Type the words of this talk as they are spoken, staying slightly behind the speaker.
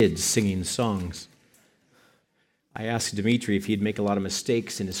Kids singing songs. I asked Dimitri if he'd make a lot of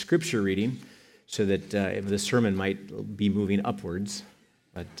mistakes in his scripture reading so that the sermon might be moving upwards.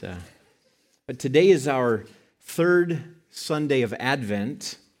 But today is our third Sunday of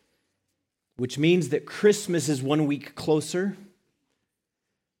Advent, which means that Christmas is 1 week closer.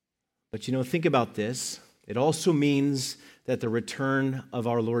 But think about this. It also means that the return of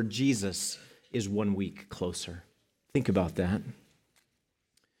our Lord Jesus is 1 week closer. Think about that.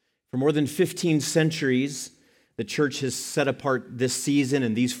 For more than 15 centuries, the church has set apart this season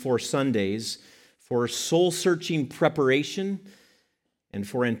and these 4 Sundays for soul-searching preparation and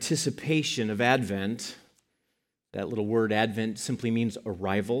for anticipation of Advent. That little word Advent simply means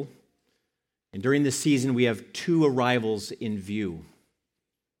arrival. And during this season, we have 2 arrivals in view.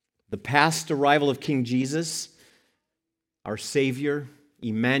 The past arrival of King Jesus, our Savior,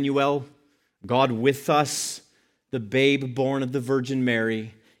 Emmanuel, God with us, the babe born of the Virgin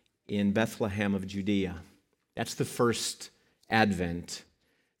Mary in Bethlehem of Judea. That's the first Advent.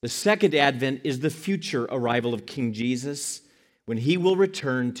 The second Advent is the future arrival of King Jesus when he will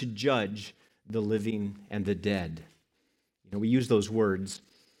return to judge the living and the dead. We use those words.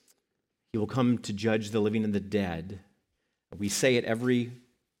 He will come to judge the living and the dead. We say it every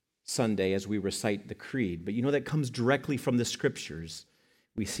Sunday as we recite the Creed. But that comes directly from the Scriptures.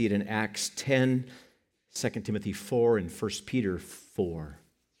 We see it in Acts 10, 2 Timothy 4, and 1 Peter 4.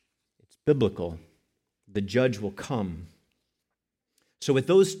 It's biblical. The judge will come. So with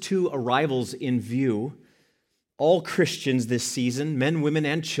those 2 arrivals in view, all Christians this season, men, women,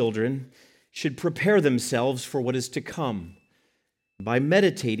 and children, should prepare themselves for what is to come by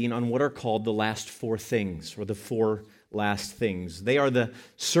meditating on what are called the last 4 things, or the 4 last things. They are the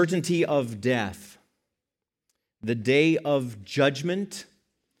certainty of death, the day of judgment,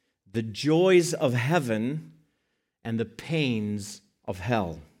 the joys of heaven, and the pains of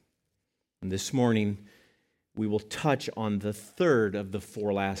hell. And this morning, we will touch on the third of the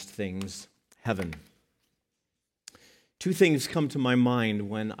 4 last things, heaven. 2 things come to my mind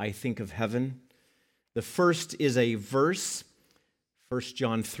when I think of heaven. The first is a verse, 1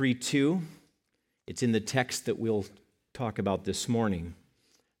 John 3:2. It's in the text that we'll talk about this morning.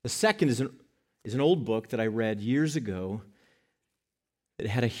 The second is an old book that I read years ago that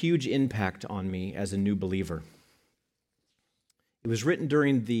had a huge impact on me as a new believer. It was written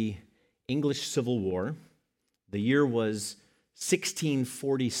during the English Civil War. The year was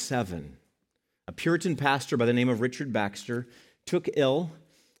 1647. A Puritan pastor by the name of Richard Baxter took ill,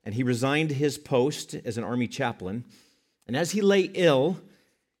 and he resigned his post as an army chaplain. And as he lay ill,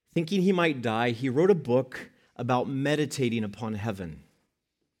 thinking he might die, he wrote a book about meditating upon heaven.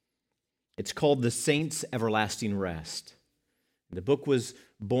 It's called The Saints' Everlasting Rest. The book was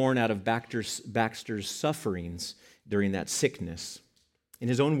born out of Baxter's sufferings during that sickness. In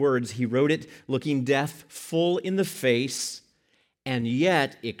his own words, he wrote it looking death full in the face and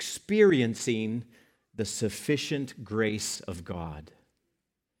yet experiencing the sufficient grace of God.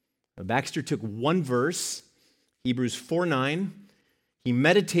 Now, Baxter took one verse, Hebrews 4:9. He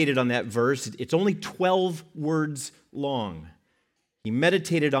meditated on that verse. It's only 12 words long. He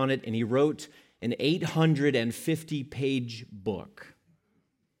meditated on it and he wrote an 850-page book.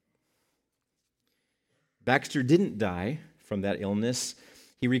 Baxter didn't die from that illness.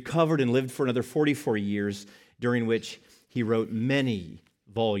 He recovered and lived for another 44 years, during which he wrote many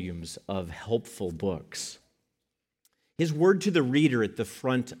volumes of helpful books. His word to the reader at the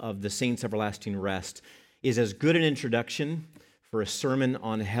front of The Saints' Everlasting Rest is as good an introduction for a sermon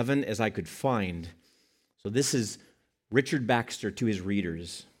on heaven as I could find. So this is Richard Baxter to his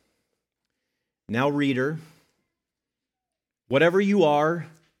readers. Now, reader, whatever you are,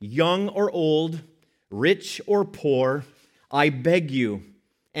 young or old, rich or poor, I beg you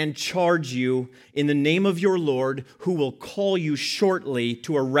and charge you in the name of your Lord, who will call you shortly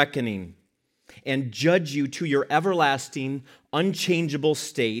to a reckoning and judge you to your everlasting, unchangeable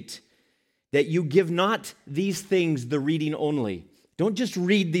state, that you give not these things the reading only. Don't just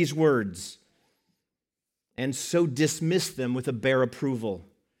read these words and so dismiss them with a bare approval,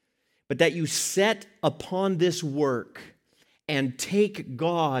 but that you set upon this work and take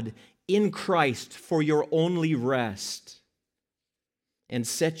God in Christ for your only rest and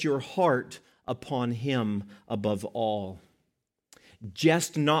set your heart upon Him above all.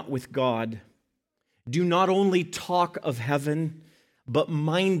 Jest not with God. Do not only talk of heaven, but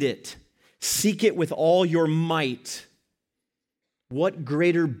mind it. Seek it with all your might. What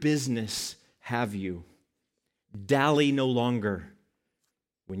greater business have you? Dally no longer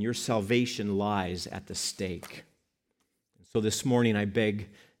when your salvation lies at the stake. So this morning I beg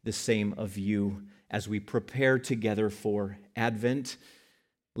the same of you as we prepare together for Advent.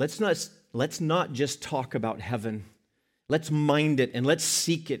 let's not just talk about heaven. Let's mind it and let's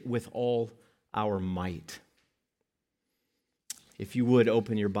seek it with all our might. If you would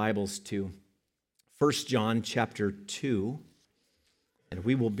open your Bibles to 1 John chapter 2, and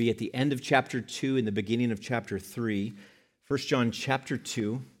we will be at the end of chapter 2 and the beginning of chapter 3. 1 John chapter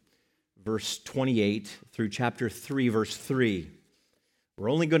 2, verse 28 through chapter 3, verse 3. We're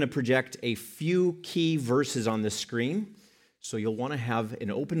only going to project a few key verses on the screen, so you'll want to have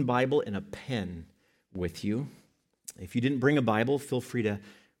an open Bible and a pen with you. If you didn't bring a Bible, feel free to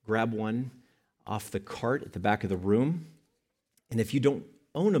grab one off the cart at the back of the room. And if you don't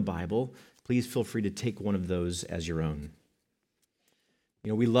own a Bible, please feel free to take one of those as your own. You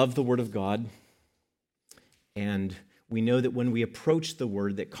know, we love the Word of God, and we know that when we approach the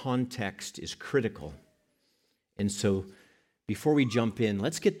Word, that context is critical. And so, before we jump in,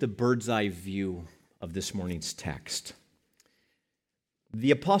 let's get the bird's eye view of this morning's text.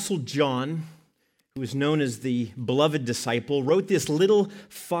 The Apostle John, who is known as the beloved disciple, wrote this little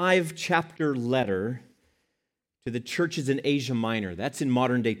 5-chapter letter to the churches in Asia Minor. That's in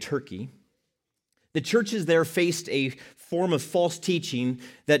modern-day Turkey. The churches there faced a form of false teaching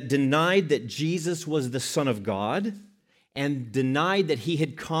that denied that Jesus was the Son of God and denied that he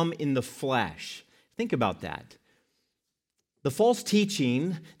had come in the flesh. Think about that. The false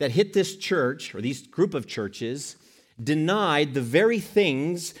teaching that hit this church, or these group of churches, denied the very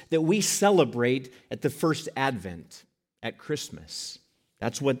things that we celebrate at the first Advent, at Christmas.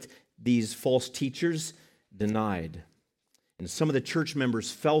 That's what these false teachers denied. And some of the church members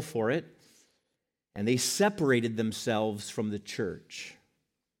fell for it, and they separated themselves from the church.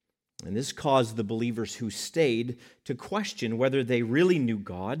 And this caused the believers who stayed to question whether they really knew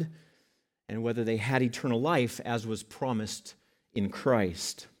God and whether they had eternal life as was promised in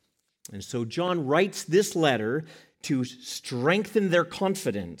Christ. And so John writes this letter to strengthen their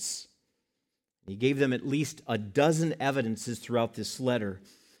confidence. He gave them at least a dozen evidences throughout this letter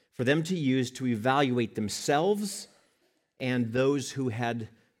for them to use to evaluate themselves and those who had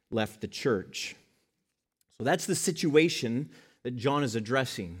left the church. So that's the situation that John is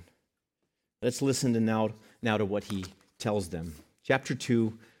addressing. Let's listen to now to what he tells them. Chapter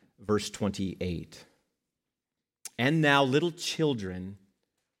 2, verse 28. And now, little children,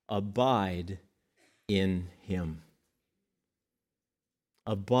 abide in him.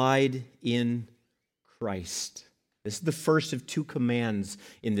 Abide in Christ. This is the first of 2 commands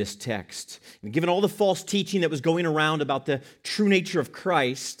in this text. And given all the false teaching that was going around about the true nature of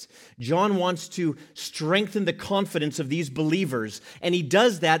Christ, John wants to strengthen the confidence of these believers, and he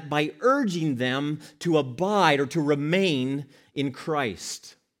does that by urging them to abide or to remain in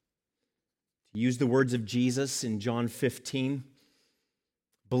Christ. To use the words of Jesus in John 15,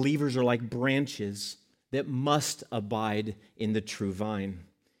 believers are like branches that must abide in the true vine.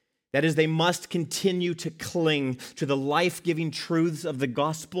 That is, they must continue to cling to the life-giving truths of the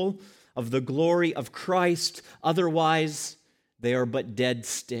gospel, of the glory of Christ. Otherwise, they are but dead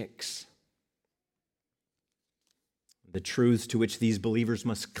sticks. The truths to which these believers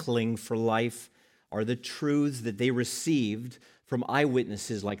must cling for life are the truths that they received from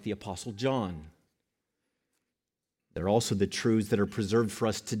eyewitnesses like the Apostle John. They're also the truths that are preserved for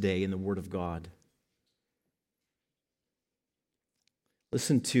us today in the Word of God.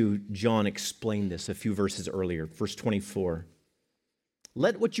 Listen to John explain this a few verses earlier, verse 24.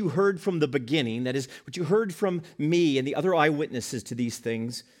 Let what you heard from the beginning, that is, what you heard from me and the other eyewitnesses to these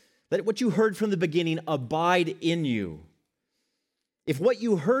things, let what you heard from the beginning abide in you. If what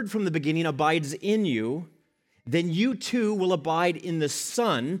you heard from the beginning abides in you, then you too will abide in the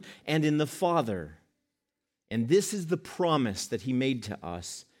Son and in the Father. And this is the promise that he made to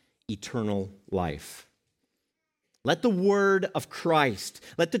us, eternal life. Let the word of Christ,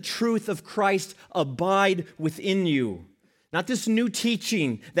 let the truth of Christ abide within you. Not this new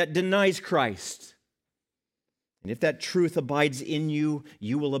teaching that denies Christ. And if that truth abides in you,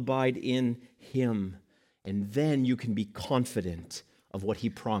 you will abide in him. And then you can be confident of what he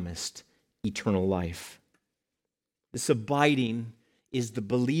promised, eternal life. This abiding is the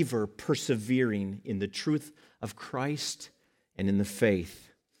believer persevering in the truth of Christ and in the faith.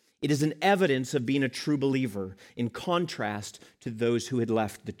 It is an evidence of being a true believer in contrast to those who had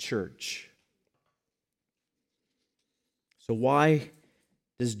left the church. So why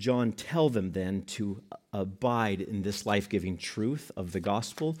does John tell them then to abide in this life-giving truth of the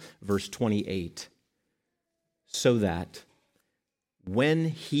gospel? Verse 28. So that when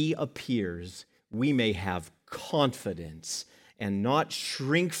he appears, we may have confidence and not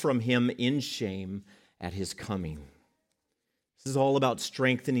shrink from him in shame at his coming. This is all about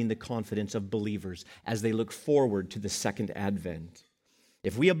strengthening the confidence of believers as they look forward to the second advent.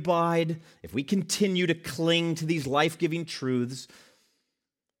 If we abide, if we continue to cling to these life-giving truths,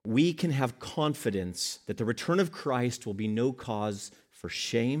 we can have confidence that the return of Christ will be no cause for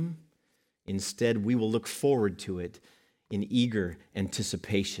shame. Instead, we will look forward to it in eager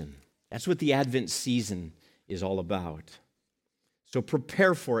anticipation. That's what the Advent season is all about. So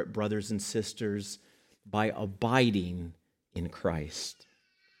prepare for it, brothers and sisters, by abiding in Christ.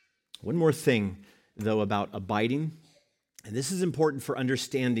 One more thing, though, about abiding, and this is important for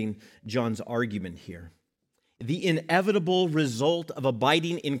understanding John's argument here. The inevitable result of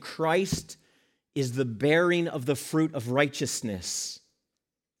abiding in Christ is the bearing of the fruit of righteousness.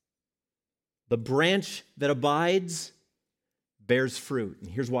 The branch that abides bears fruit. And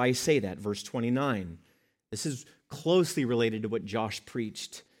here's why I say that, verse 29. This is closely related to what Josh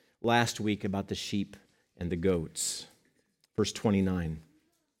preached last week about the sheep and the goats. Verse 29.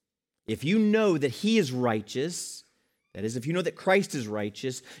 If you know that he is righteous, that is, if you know that Christ is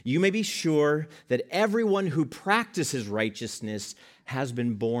righteous, you may be sure that everyone who practices righteousness has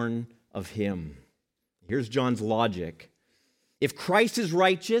been born of him. Here's John's logic. If Christ is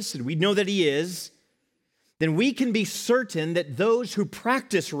righteous, and we know that he is, then we can be certain that those who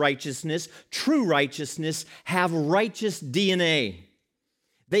practice righteousness, true righteousness, have righteous DNA.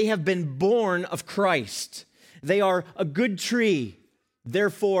 They have been born of Christ. They are a good tree,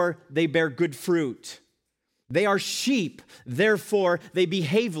 therefore they bear good fruit. They are sheep, therefore they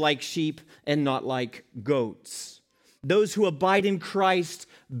behave like sheep and not like goats. Those who abide in Christ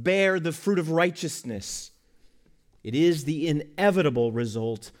bear the fruit of righteousness. It is the inevitable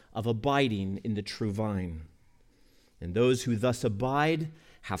result of abiding in the true vine. And those who thus abide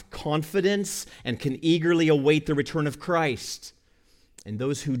have confidence and can eagerly await the return of Christ. And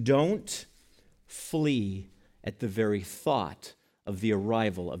those who don't flee at the very thought of the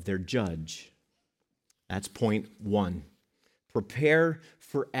arrival of their judge. That's point one. Prepare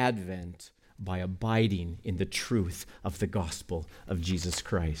for Advent by abiding in the truth of the gospel of Jesus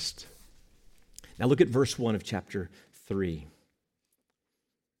Christ. Now look at verse 1 of chapter 3.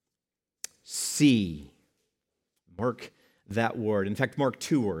 See. Mark that word. In fact, mark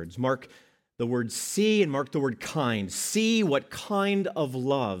two words. Mark the word see and mark the word kind. See what kind of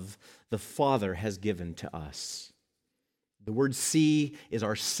love the Father has given to us. The word see is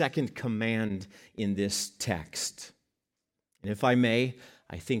our second command in this text. And if I may,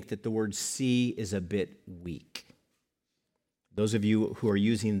 I think that the word see is a bit weak. Those of you who are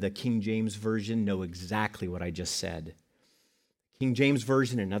using the King James Version know exactly what I just said. King James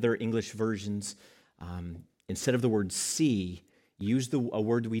Version and other English versions, instead of the word see, use a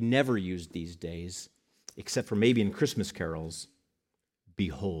word we never use these days, except for maybe in Christmas carols,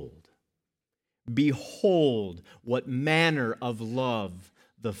 behold. Behold what manner of love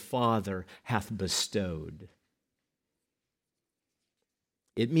the Father hath bestowed.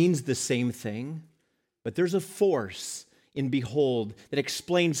 It means the same thing, but there's a force in behold that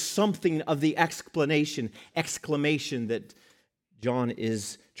explains something of the exclamation that John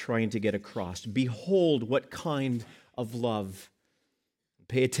is trying to get across. Behold what kind of love.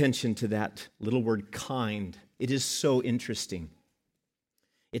 Pay attention to that little word kind. It is so interesting.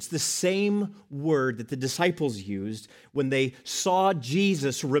 It's the same word that the disciples used when they saw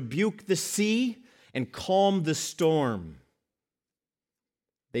Jesus rebuke the sea and calm the storm.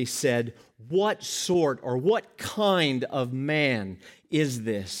 They said, what sort or what kind of man is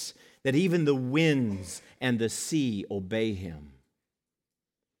this that even the winds and the sea obey him?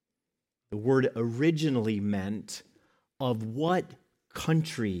 The word originally meant, of what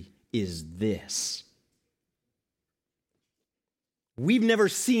country is this? We've never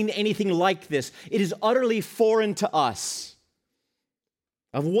seen anything like this. It is utterly foreign to us.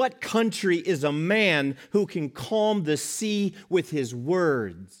 Of what country is a man who can calm the sea with his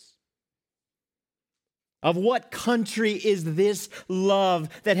words? Of what country is this love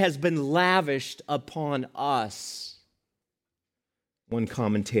that has been lavished upon us? One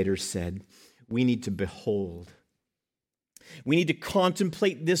commentator said, we need to behold. We need to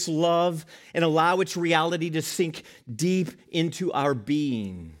contemplate this love and allow its reality to sink deep into our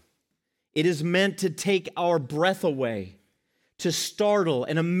being. It is meant to take our breath away, to startle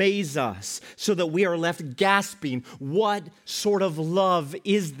and amaze us so that we are left gasping, what sort of love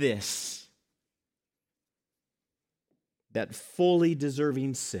is this? That fully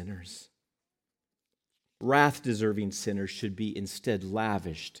deserving sinners, wrath-deserving sinners should be instead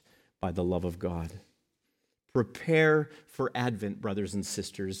lavished by the love of God. Prepare for Advent, brothers and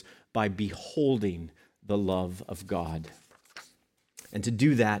sisters, by beholding the love of God. And to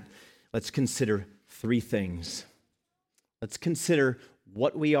do that, let's consider three things. Let's consider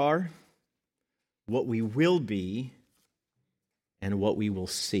what we are, what we will be, and what we will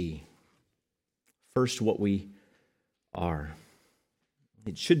see. First, what we are.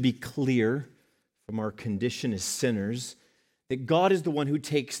 It should be clear from our condition as sinners that God is the one who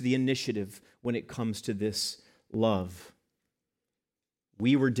takes the initiative when it comes to this love.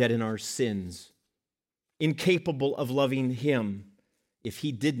 We were dead in our sins, incapable of loving Him if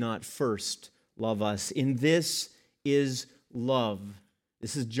He did not first love us. In this is love.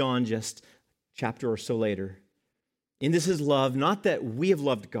 This is John just a chapter or so later. In this is love, not that we have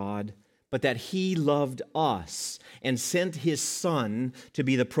loved God, but that He loved us and sent His Son to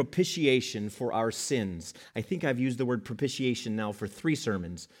be the propitiation for our sins. I think I've used the word propitiation now for 3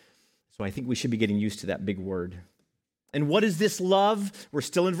 sermons, so I think we should be getting used to that big word. And what is this love? We're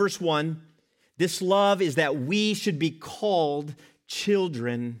still in verse 1. This love is that we should be called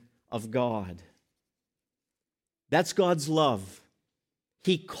children of God. That's God's love.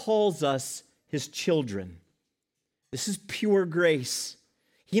 He calls us His children. This is pure grace.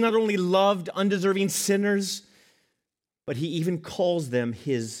 He not only loved undeserving sinners, but He even calls them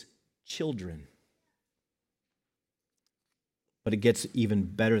His children. But it gets even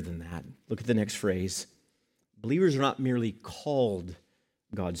better than that. Look at the next phrase. Believers are not merely called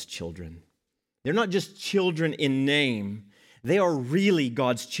God's children. They're not just children in name. They are really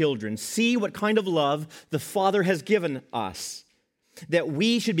God's children. See what kind of love the Father has given us, that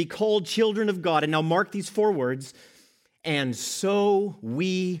we should be called children of God. And now mark these 4 words. And so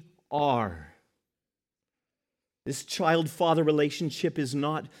we are. This child-father relationship is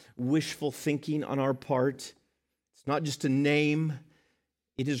not wishful thinking on our part. It's not just a name.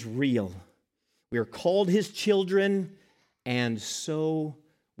 It is real. We are called His children, and so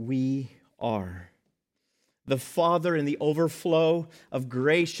we are. The Father, in the overflow of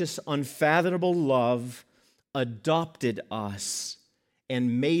gracious, unfathomable love, adopted us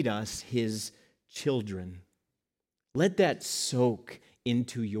and made us His children. Let that soak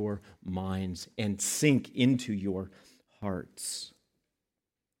into your minds and sink into your hearts.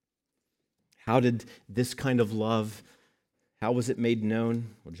 How did this kind of love, how was it made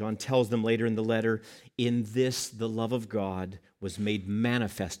known? Well, John tells them later in the letter, in this the love of God was made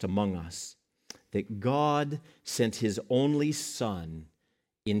manifest among us, that God sent His only Son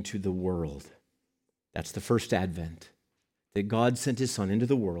into the world. That's the first advent, that God sent His Son into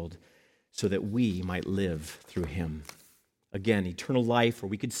the world so that we might live through Him. Again, eternal life, or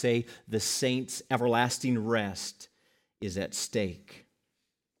we could say the saints' everlasting rest, is at stake.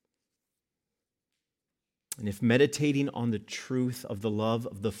 And if meditating on the truth of the love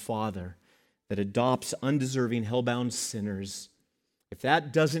of the Father that adopts undeserving, hell-bound sinners, if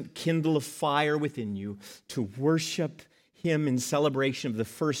that doesn't kindle a fire within you to worship Him in celebration of the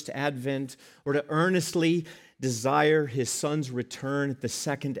first advent, or to earnestly desire His Son's return at the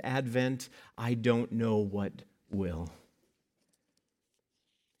second advent, I don't know what will.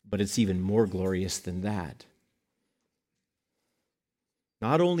 But it's even more glorious than that.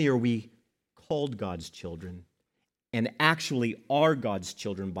 Not only are we called God's children, and actually are God's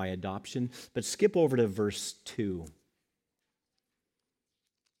children by adoption, but skip over to verse 2.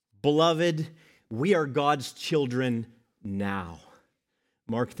 Beloved, we are God's children now.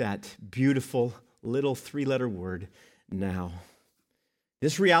 Mark that beautiful little 3-letter word, now.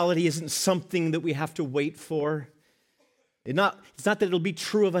 This reality isn't something that we have to wait for. It's not that it'll be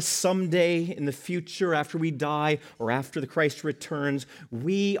true of us someday in the future after we die or after the Christ returns.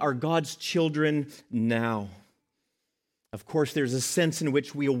 We are God's children now. Of course, there's a sense in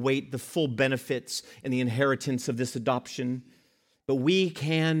which we await the full benefits and the inheritance of this adoption, but we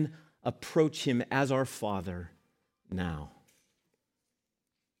can approach Him as our Father now.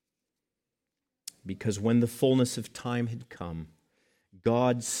 Because when the fullness of time had come,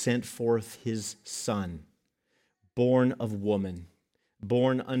 God sent forth His Son, born of woman,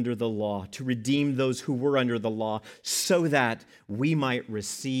 born under the law, to redeem those who were under the law, so that we might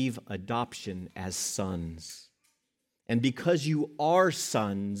receive adoption as sons. And because you are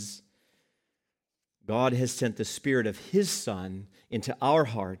sons, God has sent the Spirit of His Son into our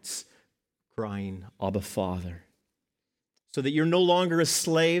hearts, crying, Abba, Father. So that you're no longer a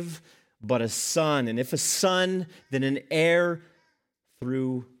slave, but a son. And if a son, then an heir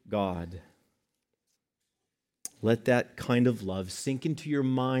through God. Let that kind of love sink into your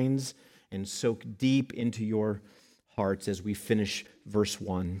minds and soak deep into your hearts as we finish verse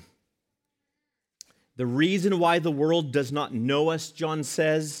 1. The reason why the world does not know us, John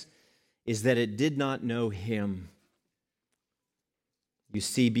says, is that it did not know Him. You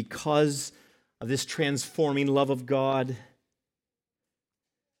see, because of this transforming love of God,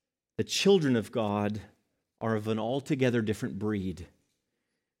 the children of God are of an altogether different breed.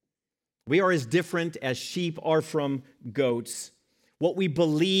 We are as different as sheep are from goats, What we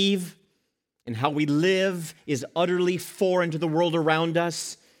believe and how we live is utterly foreign to the world around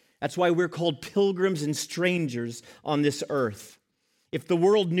us. That's why we're called pilgrims and strangers on this earth. If the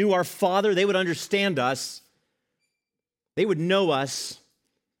world knew our Father, they would understand us. They would know us,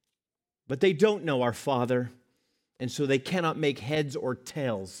 but they don't know our Father, and so they cannot make heads or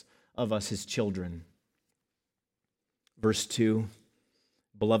tails of us, his children. Verse 2,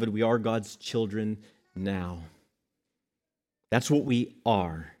 beloved, we are God's children now. That's what we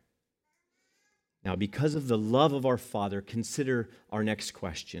are. Now, because of the love of our Father, consider our next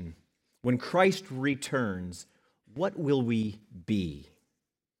question. When Christ returns, what will we be?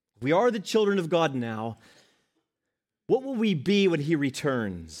 We are the children of God now. What will we be when he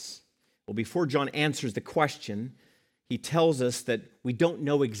returns? Well, before John answers the question, he tells us that we don't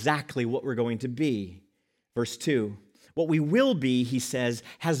know exactly what we're going to be. Verse 2, what we will be, he says,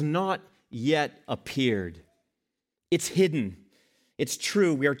 has not yet appeared. It's hidden. It's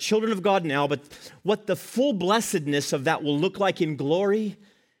true. We are children of God now, but what the full blessedness of that will look like in glory,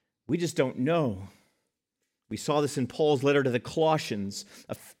 we just don't know. We saw this in Paul's letter to the Colossians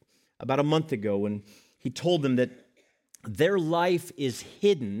about a month ago when he told them that their life is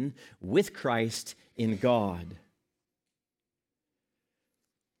hidden with Christ in God.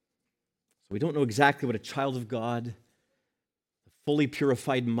 So we don't know exactly what a child of God, a fully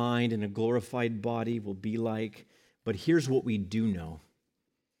purified mind and a glorified body will be like. But here's what we do know.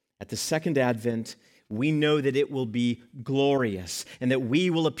 At the second advent, we know that it will be glorious and that we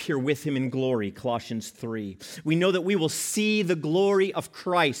will appear with him in glory, Colossians 3. We know that we will see the glory of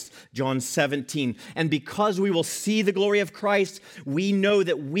Christ, John 17. And because we will see the glory of Christ, we know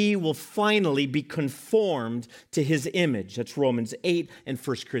that we will finally be conformed to his image. That's Romans 8 and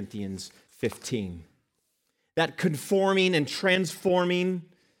 1 Corinthians 15. That conforming and transforming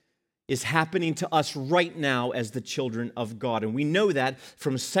is happening to us right now as the children of God. And we know that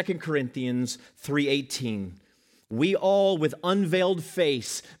from 2 Corinthians 3:18. We all, with unveiled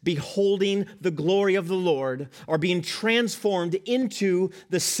face, beholding the glory of the Lord, are being transformed into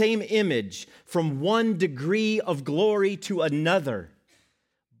the same image from one degree of glory to another.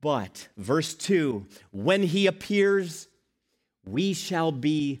 But, verse 2, when he appears, we shall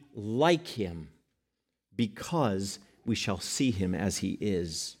be like him because we shall see him as he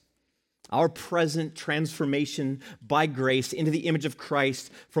is. Our present transformation by grace into the image of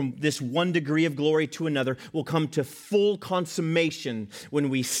Christ from this one degree of glory to another will come to full consummation when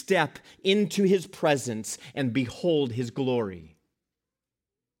we step into his presence and behold his glory.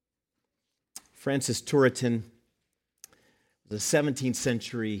 Francis Turretin was a 17th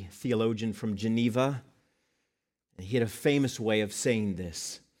century theologian from Geneva, and he had a famous way of saying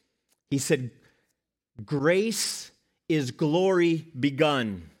this. He said, "Grace is glory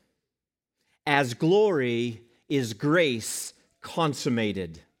begun, as glory is grace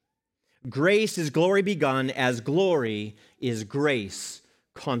consummated." Grace is glory begun, as glory is grace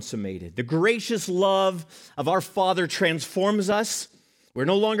consummated. The gracious love of our Father transforms us. We're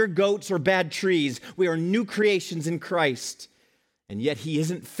no longer goats or bad trees. We are new creations in Christ. And yet he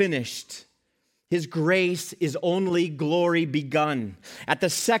isn't finished. His grace is only glory begun. At the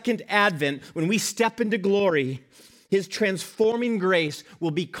second advent, when we step into glory, his transforming grace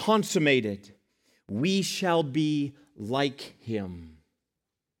will be consummated. We shall be like him.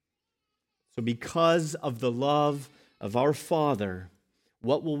 So because of the love of our Father,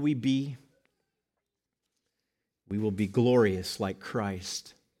 what will we be? We will be glorious like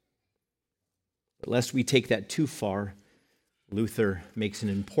Christ. But lest we take that too far, Luther makes an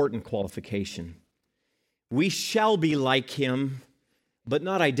important qualification. We shall be like him, but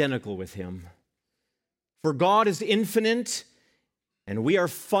not identical with him. For God is infinite, and we are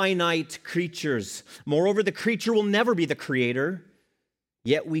finite creatures. Moreover, the creature will never be the creator,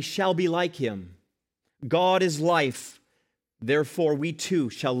 yet we shall be like him. God is life, therefore we too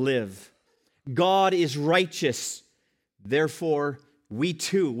shall live. God is righteous, therefore we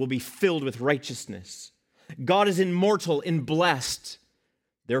too will be filled with righteousness. God is immortal and blessed,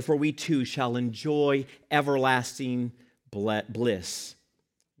 therefore we too shall enjoy everlasting bliss.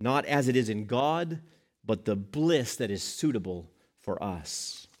 Not as it is in God, but the bliss that is suitable for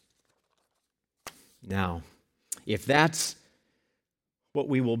us. Now, if that's what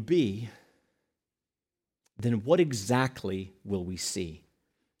we will be, then what exactly will we see?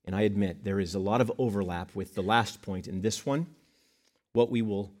 And I admit there is a lot of overlap with the last point in this one. What we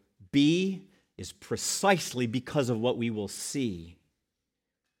will be is precisely because of what we will see.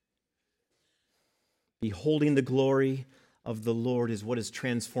 Beholding the glory of the Lord is what is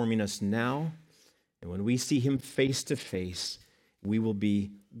transforming us now. And when we see him face to face, we will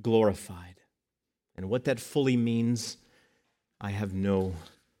be glorified. And what that fully means, I have no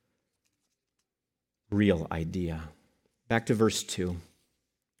real idea. Back to verse 2.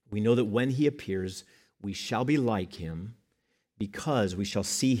 We know that when he appears, we shall be like him because we shall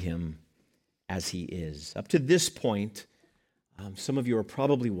see him as he is. Up to this point, some of you are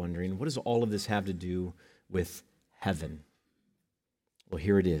probably wondering, what does all of this have to do with heaven? Well,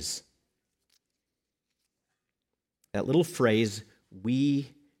 here it is. That little phrase,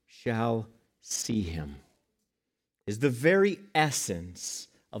 we shall see him, is the very essence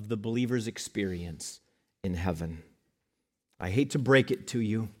of the believer's experience in heaven. I hate to break it to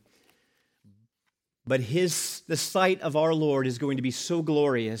you, but the sight of our Lord is going to be so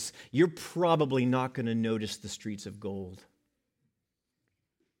glorious, you're probably not going to notice the streets of gold.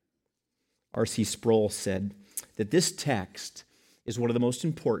 R.C. Sproul said that this text is one of the most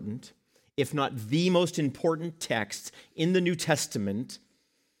important, if not the most important text in the New Testament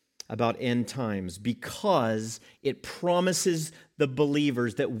about end times, because it promises the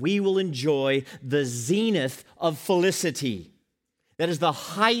believers that we will enjoy the zenith of felicity. That is the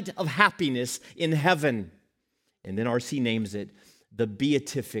height of happiness in heaven. And then R.C. names it the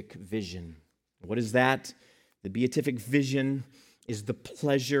beatific vision. What is that? The beatific vision is the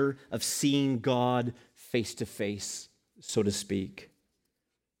pleasure of seeing God face to face, so to speak.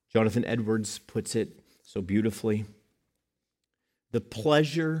 Jonathan Edwards puts it so beautifully. The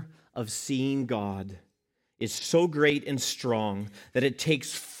pleasure of seeing God is so great and strong that it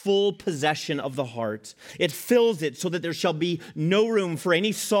takes full possession of the heart. It fills it so that there shall be no room for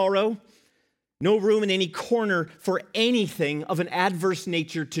any sorrow, no room in any corner for anything of an adverse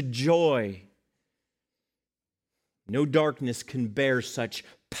nature to joy. No darkness can bear such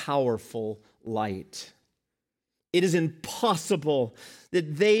powerful light. It is impossible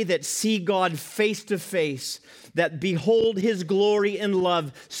that they that see God face to face, that behold his glory and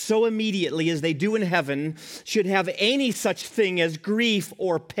love so immediately as they do in heaven, should have any such thing as grief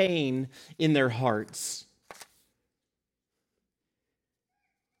or pain in their hearts.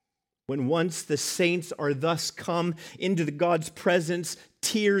 When once the saints are thus come into God's presence,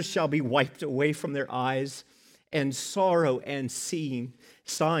 tears shall be wiped away from their eyes, and sorrow and sighing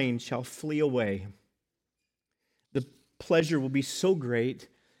shall flee away. The pleasure will be so great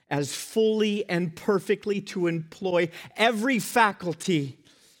as fully and perfectly to employ every faculty,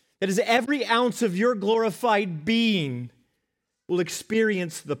 that is, every ounce of your glorified being will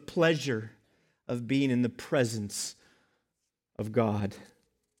experience the pleasure of being in the presence of God.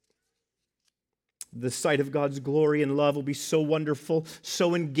 The sight of God's glory and love will be so wonderful,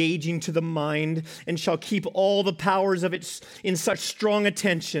 so engaging to the mind, and shall keep all the powers of it in such strong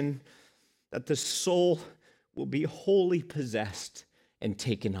attention that the soul will be wholly possessed and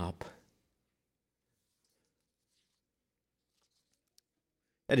taken up.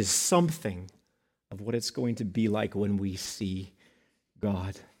 That is something of what it's going to be like when we see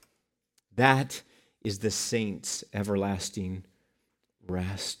God. That is the saints' everlasting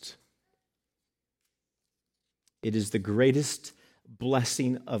rest. It is the greatest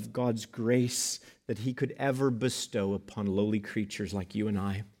blessing of God's grace that he could ever bestow upon lowly creatures like you and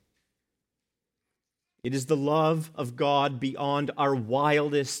I. It is the love of God beyond our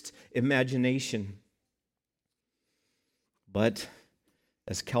wildest imagination. But,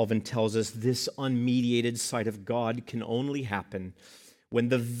 as Calvin tells us, this unmediated sight of God can only happen when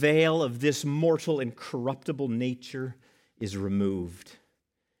the veil of this mortal and corruptible nature is removed.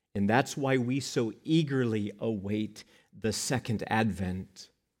 And that's why we so eagerly await the second advent.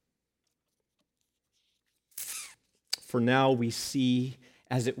 For now we see,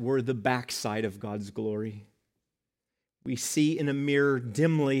 as it were, the backside of God's glory. We see in a mirror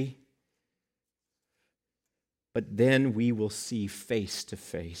dimly, but then we will see face to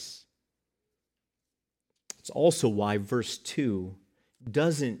face. It's also why verse 2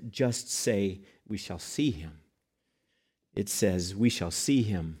 doesn't just say we shall see him. It says we shall see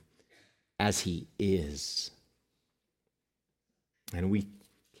him as he is. And we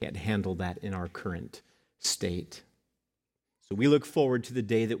can't handle that in our current state. So we look forward to the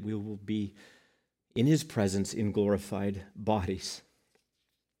day that we will be in his presence in glorified bodies.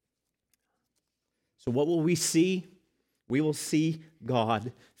 So what will we see? We will see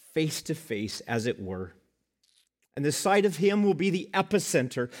God face to face, as it were. And the sight of him will be the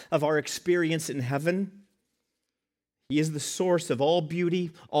epicenter of our experience in heaven. He is the source of all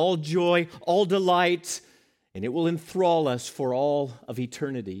beauty, all joy, all delight, and it will enthrall us for all of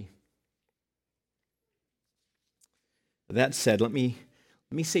eternity. That said, let me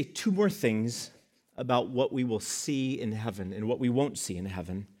say two more things about what we will see in heaven and what we won't see in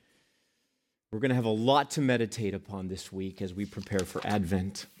heaven. We're going to have a lot to meditate upon this week as we prepare for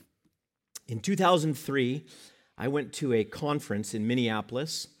Advent. In 2003, I went to a conference in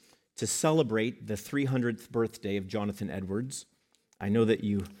Minneapolis to celebrate the 300th birthday of Jonathan Edwards. I know that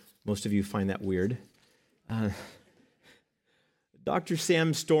most of you find that weird. Dr.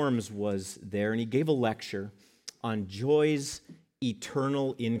 Sam Storms was there, and he gave a lecture on joy's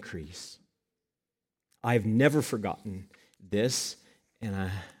eternal increase. I've never forgotten this, and I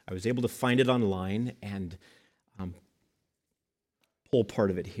was able to find it online and pull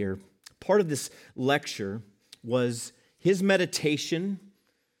part of it here. Part of this lecture was his meditation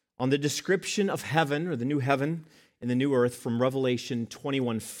on the description of heaven, or the new heaven and the new earth, from Revelation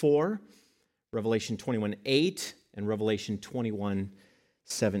 21:4, Revelation 21:8, and Revelation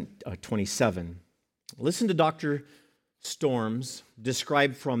 21:27. Listen to Dr. Storms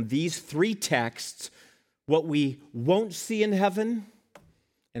describe from these three texts what we won't see in heaven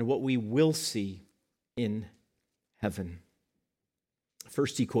and what we will see in heaven.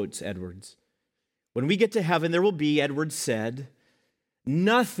 First, he quotes Edwards. When we get to heaven, there will be, Edwards said,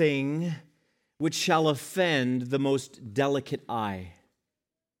 nothing which shall offend the most delicate eye.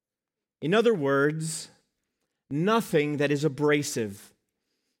 In other words, nothing that is abrasive,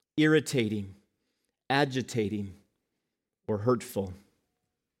 irritating, agitating, or hurtful.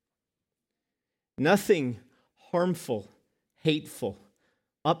 Nothing harmful, hateful,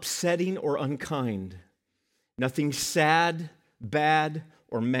 upsetting, or unkind. Nothing sad, bad,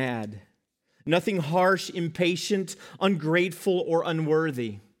 or mad. Nothing harsh, impatient, ungrateful, or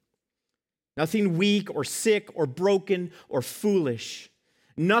unworthy. Nothing weak or sick or broken or foolish.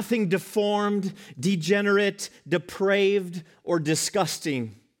 Nothing deformed, degenerate, depraved, or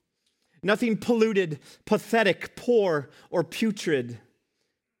disgusting. Nothing polluted, pathetic, poor, or putrid.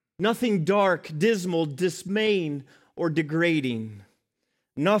 Nothing dark, dismal, dismaying, or degrading.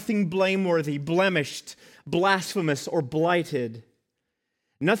 Nothing blameworthy, blemished, blasphemous, or blighted.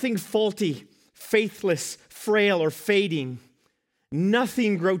 Nothing faulty, faithless, frail, or fading.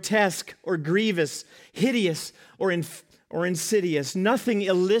 Nothing grotesque or grievous, hideous, or insidious. Nothing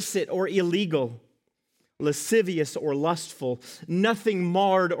illicit or illegal, lascivious or lustful. Nothing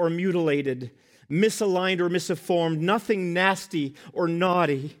marred or mutilated, misaligned or misinformed. Nothing nasty or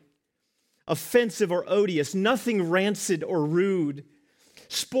naughty, offensive or odious. Nothing rancid or rude,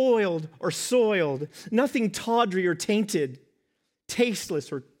 spoiled or soiled. Nothing tawdry or tainted,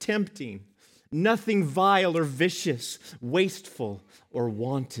 tasteless or tempting. Nothing vile or vicious, wasteful or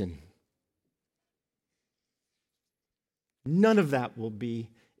wanton. None of that will be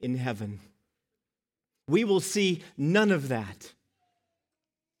in heaven. We will see none of that.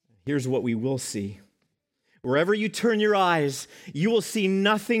 Here's what we will see. Wherever you turn your eyes, you will see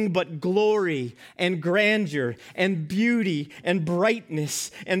nothing but glory and grandeur and beauty and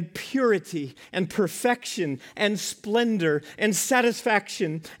brightness and purity and perfection and splendor and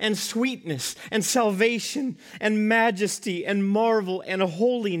satisfaction and sweetness and salvation and majesty and marvel and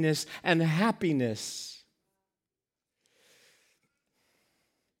holiness and happiness.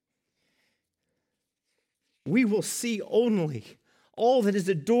 We will see only all that is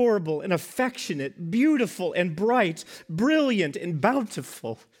adorable and affectionate, beautiful and bright, brilliant and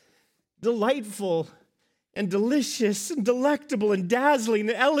bountiful, delightful and delicious and delectable and dazzling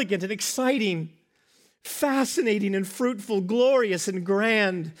and elegant and exciting, fascinating and fruitful, glorious and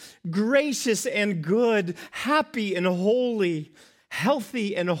grand, gracious and good, happy and holy,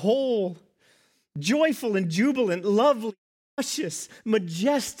 healthy and whole, joyful and jubilant, lovely, luscious,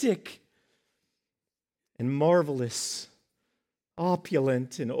 majestic, and marvelous,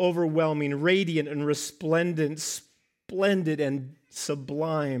 opulent and overwhelming, radiant and resplendent, splendid and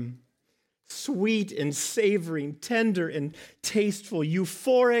sublime, sweet and savoring, tender and tasteful,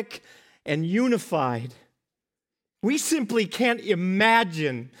 euphoric and unified. We simply can't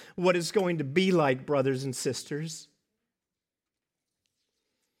imagine what it's going to be like, brothers and sisters.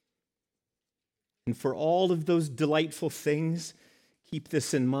 And for all of those delightful things, keep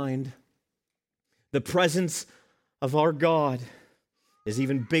this in mind. The presence of our God is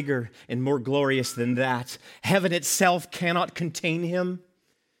even bigger and more glorious than that. Heaven itself cannot contain him.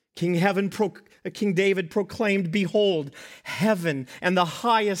 King David proclaimed, "Behold, heaven and the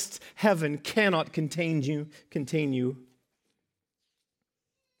highest heaven cannot contain you."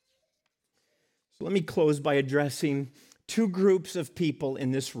 So let me close by addressing two groups of people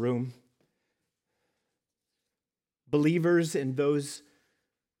in this room: believers and those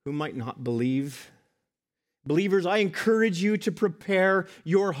who might not believe. Believers, I encourage you to prepare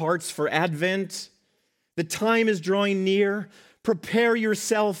your hearts for Advent. The time is drawing near. Prepare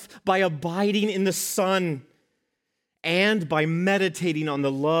yourself by abiding in the Son and by meditating on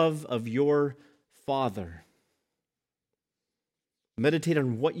the love of your Father. Meditate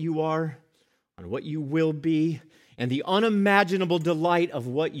on what you are, on what you will be, and the unimaginable delight of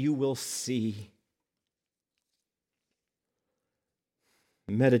what you will see.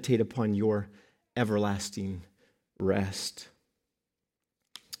 Meditate upon your everlasting rest.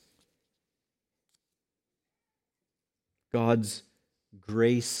 God's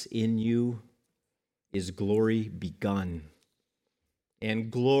grace in you is glory begun,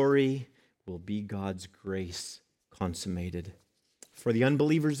 and glory will be God's grace consummated. For the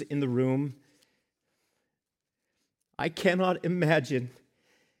unbelievers in the room, I cannot imagine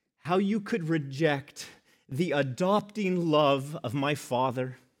how you could reject the adopting love of my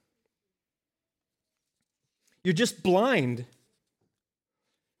Father. You're just blind.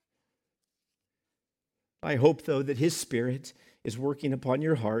 I hope, though, that His Spirit is working upon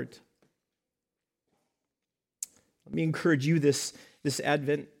your heart. Let me encourage you this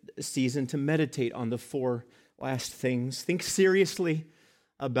Advent season to meditate on the four last things. Think seriously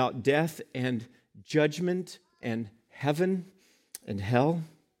about death and judgment and heaven and hell.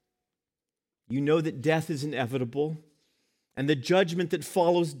 You know that death is inevitable, and the judgment that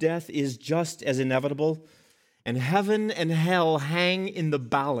follows death is just as inevitable, and heaven and hell hang in the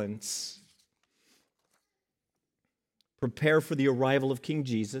balance. Prepare for the arrival of King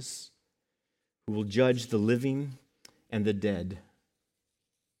Jesus, who will judge the living and the dead.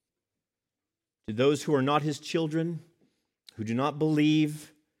 To those who are not His children, who do not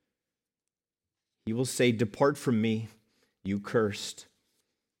believe, He will say, "Depart from me, you cursed,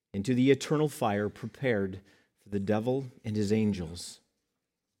 into the eternal fire prepared for the devil and his angels."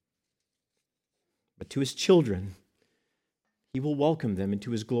 But to His children, He will welcome them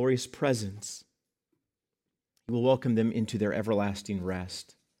into His glorious presence. He will welcome them into their everlasting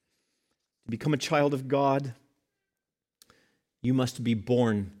rest. To become a child of God, you must be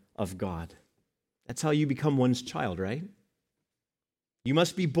born of God. That's how you become one's child, right? You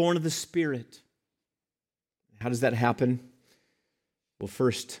must be born of the Spirit. How does that happen? Well,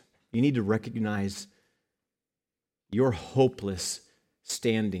 first, you need to recognize your hopeless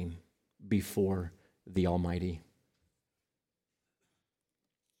standing before the Almighty.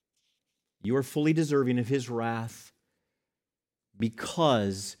 You are fully deserving of His wrath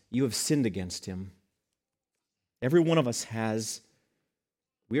because you have sinned against Him. Every one of us has.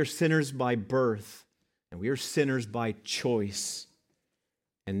 We are sinners by birth, and we are sinners by choice.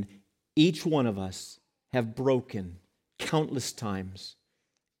 And each one of us have broken countless times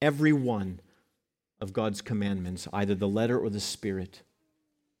every one of God's commandments, either the letter or the spirit.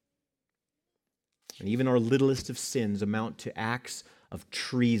 And even our littlest of sins amount to acts of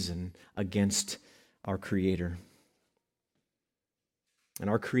treason against our Creator. And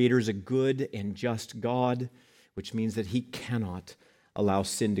our Creator is a good and just God, which means that He cannot allow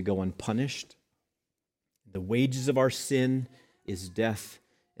sin to go unpunished. The wages of our sin is death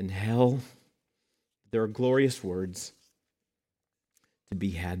and hell. There are glorious words to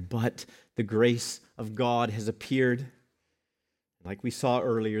be had, but the grace of God has appeared. Like we saw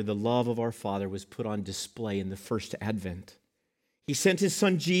earlier, the love of our Father was put on display in the first Advent. He sent His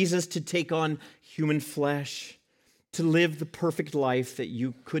Son Jesus to take on human flesh, to live the perfect life that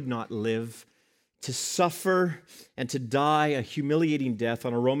you could not live, to suffer and to die a humiliating death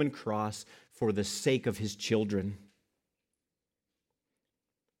on a Roman cross for the sake of His children.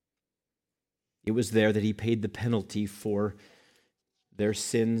 It was there that He paid the penalty for their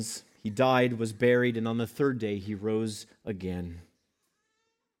sins. He died, was buried, and on the third day He rose again.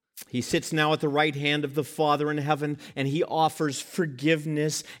 He sits now at the right hand of the Father in heaven, and He offers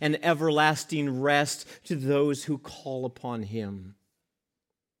forgiveness and everlasting rest to those who call upon Him.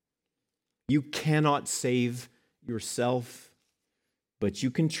 You cannot save yourself, but you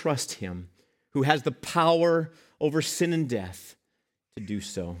can trust Him, who has the power over sin and death, to do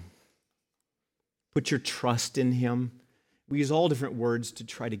so. Put your trust in Him. We use all different words to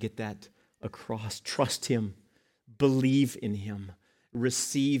try to get that across. Trust Him. Believe in Him.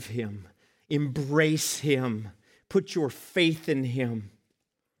 Receive Him. Embrace Him. Put your faith in Him,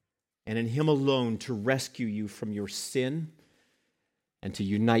 and in Him alone to rescue you from your sin and to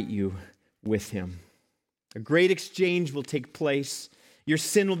unite you with Him. A great exchange will take place. Your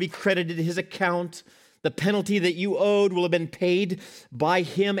sin will be credited to His account. The penalty that you owed will have been paid by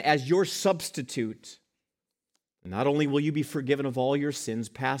Him as your substitute. Not only will you be forgiven of all your sins,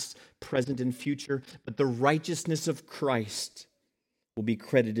 past, present, and future, but the righteousness of Christ will be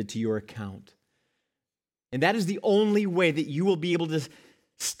credited to your account. And that is the only way that you will be able to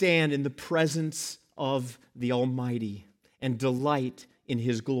stand in the presence of the Almighty and delight in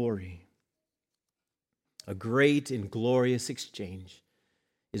His glory. A great and glorious exchange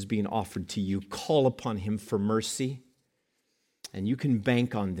is being offered to you. Call upon Him for mercy, and you can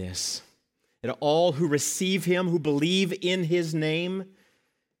bank on this. that all who receive him, who believe in his name,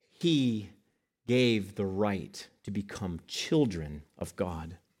 he gave the right to become children of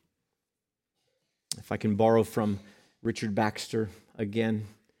God. If I can borrow from Richard Baxter again,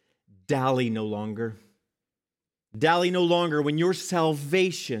 dally no longer. Dally no longer when your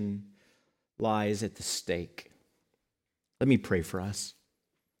salvation lies at the stake. Let me pray for us.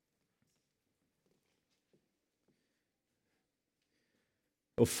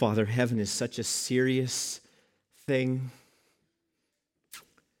 Oh, Father, heaven is such a serious thing.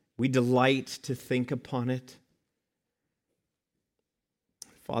 We delight to think upon it.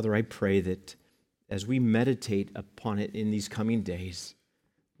 Father, I pray that as we meditate upon it in these coming days,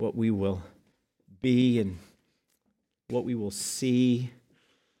 what we will be and what we will see,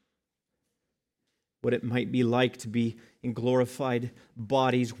 what it might be like to be in glorified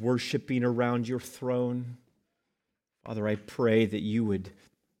bodies worshiping around your throne. Father, I pray that you would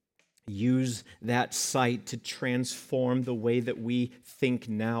use that sight to transform the way that we think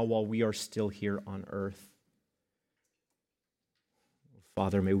now while we are still here on earth.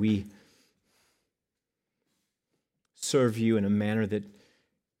 Father, may we serve you in a manner that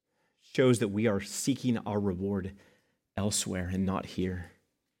shows that we are seeking our reward elsewhere and not here.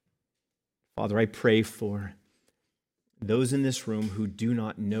 Father, I pray for those in this room who do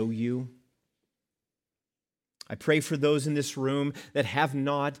not know you. I pray for those in this room that have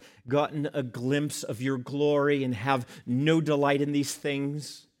not gotten a glimpse of your glory and have no delight in these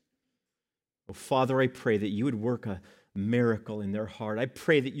things. Oh, Father, I pray that you would work a miracle in their heart. I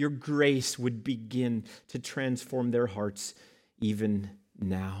pray that your grace would begin to transform their hearts even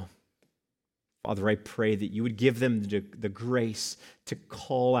now. Father, I pray that you would give them the grace to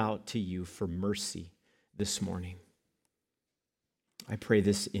call out to you for mercy this morning. I pray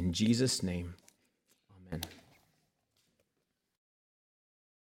this in Jesus' name. Amen.